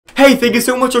Hey, thank you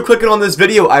so much for clicking on this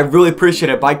video. I really appreciate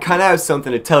it, but I kind of have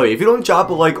something to tell you. If you don't drop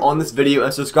a like on this video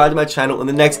and subscribe to my channel in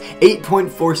the next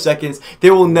 8.4 seconds,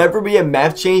 there will never be a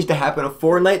map change to happen on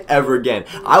Fortnite ever again.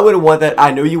 I wouldn't want that. I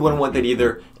know you wouldn't want that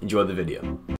either. Enjoy the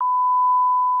video.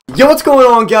 Yo, what's going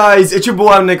on, guys? It's your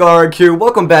boy, NickArg here.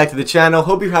 Welcome back to the channel.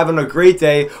 Hope you're having a great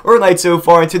day or night so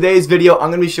far. In today's video, I'm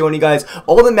going to be showing you guys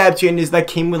all the map changes that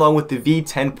came along with the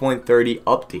v10.30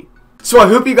 update. So I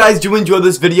hope you guys do enjoy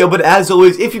this video, but as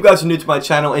always, if you guys are new to my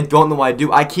channel and don't know what I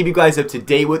do, I keep you guys up to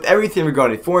date with everything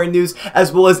regarding foreign news,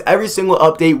 as well as every single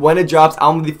update when it drops.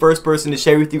 I'm the first person to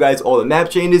share with you guys all the map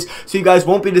changes, so you guys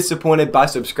won't be disappointed by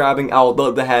subscribing. I would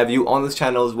love to have you on this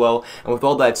channel as well. And with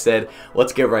all that said,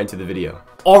 let's get right into the video.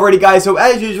 Alrighty guys, so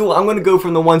as usual, I'm going to go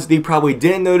from the ones that you probably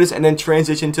didn't notice and then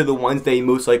transition to the ones that you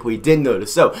most likely did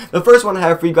notice. So, the first one I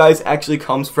have for you guys actually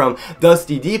comes from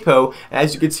Dusty Depot.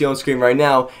 As you can see on screen right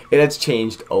now, it has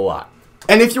changed a lot.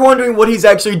 And if you're wondering what he's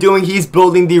actually doing, he's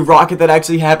building the rocket that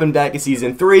actually happened back in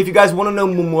Season 3. If you guys want to know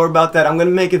more about that, I'm going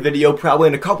to make a video probably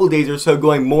in a couple days or so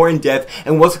going more in depth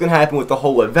and what's going to happen with the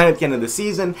whole event at the end of the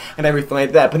season and everything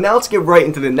like that. But now let's get right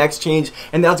into the next change,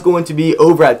 and that's going to be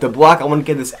over at the block. I want to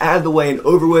get this out of the way and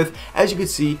over with. As you can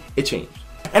see, it changed.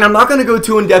 And I'm not going to go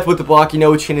too in depth with the block, you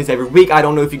know, it changes every week. I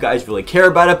don't know if you guys really care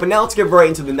about it, but now let's get right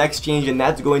into the next change, and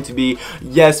that's going to be,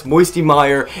 yes, Moisty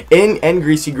Mire and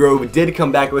Greasy Grove did come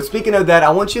back. But speaking of that, I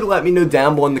want you to let me know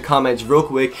down below in the comments real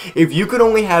quick, if you could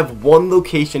only have one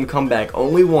location come back,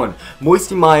 only one,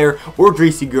 Moisty Mire or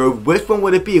Greasy Grove, which one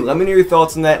would it be? Let me know your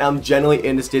thoughts on that, and I'm genuinely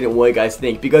interested in what you guys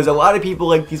think, because a lot of people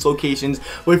like these locations,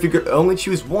 but if you could only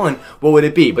choose one, what would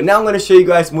it be? But now I'm going to show you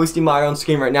guys Moisty Mire on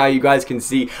screen right now. You guys can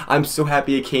see I'm so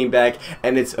happy it came back,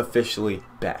 and it's officially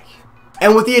back.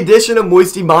 And with the addition of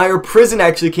Moisty Mire, Prison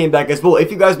actually came back as well.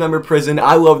 If you guys remember Prison,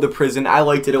 I love the Prison. I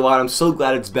liked it a lot. I'm so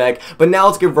glad it's back. But now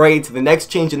let's get right into the next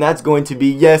change, and that's going to be,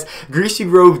 yes, Greasy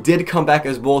Grove did come back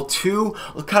as well. Two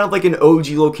kind of like an OG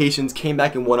locations came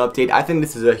back in one update. I think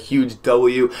this is a huge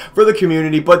W for the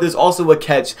community, but there's also a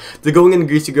catch to going into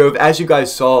Greasy Grove. As you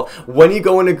guys saw, when you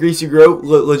go into Greasy Grove,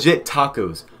 legit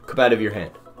tacos come out of your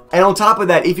hand. And on top of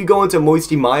that, if you go into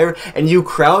Moisty Mire and you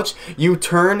crouch, you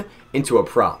turn into a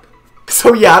prop.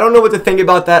 So yeah, I don't know what to think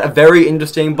about that. Very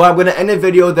interesting, but I'm going to end the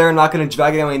video there. I'm not going to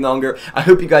drag it any longer. I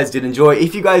hope you guys did enjoy.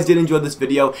 If you guys did enjoy this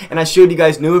video and I showed you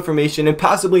guys new information and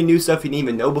possibly new stuff you didn't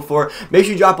even know before, make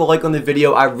sure you drop a like on the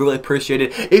video. I really appreciate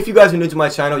it. If you guys are new to my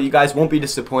channel, you guys won't be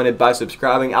disappointed by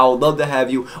subscribing. I would love to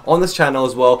have you on this channel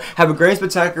as well. Have a great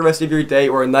spectacular rest of your day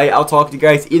or night. I'll talk to you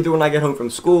guys either when I get home from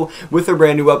school with a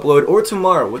brand new upload or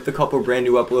tomorrow with a couple brand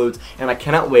new uploads, and I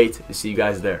cannot wait to see you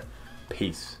guys there.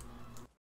 Peace.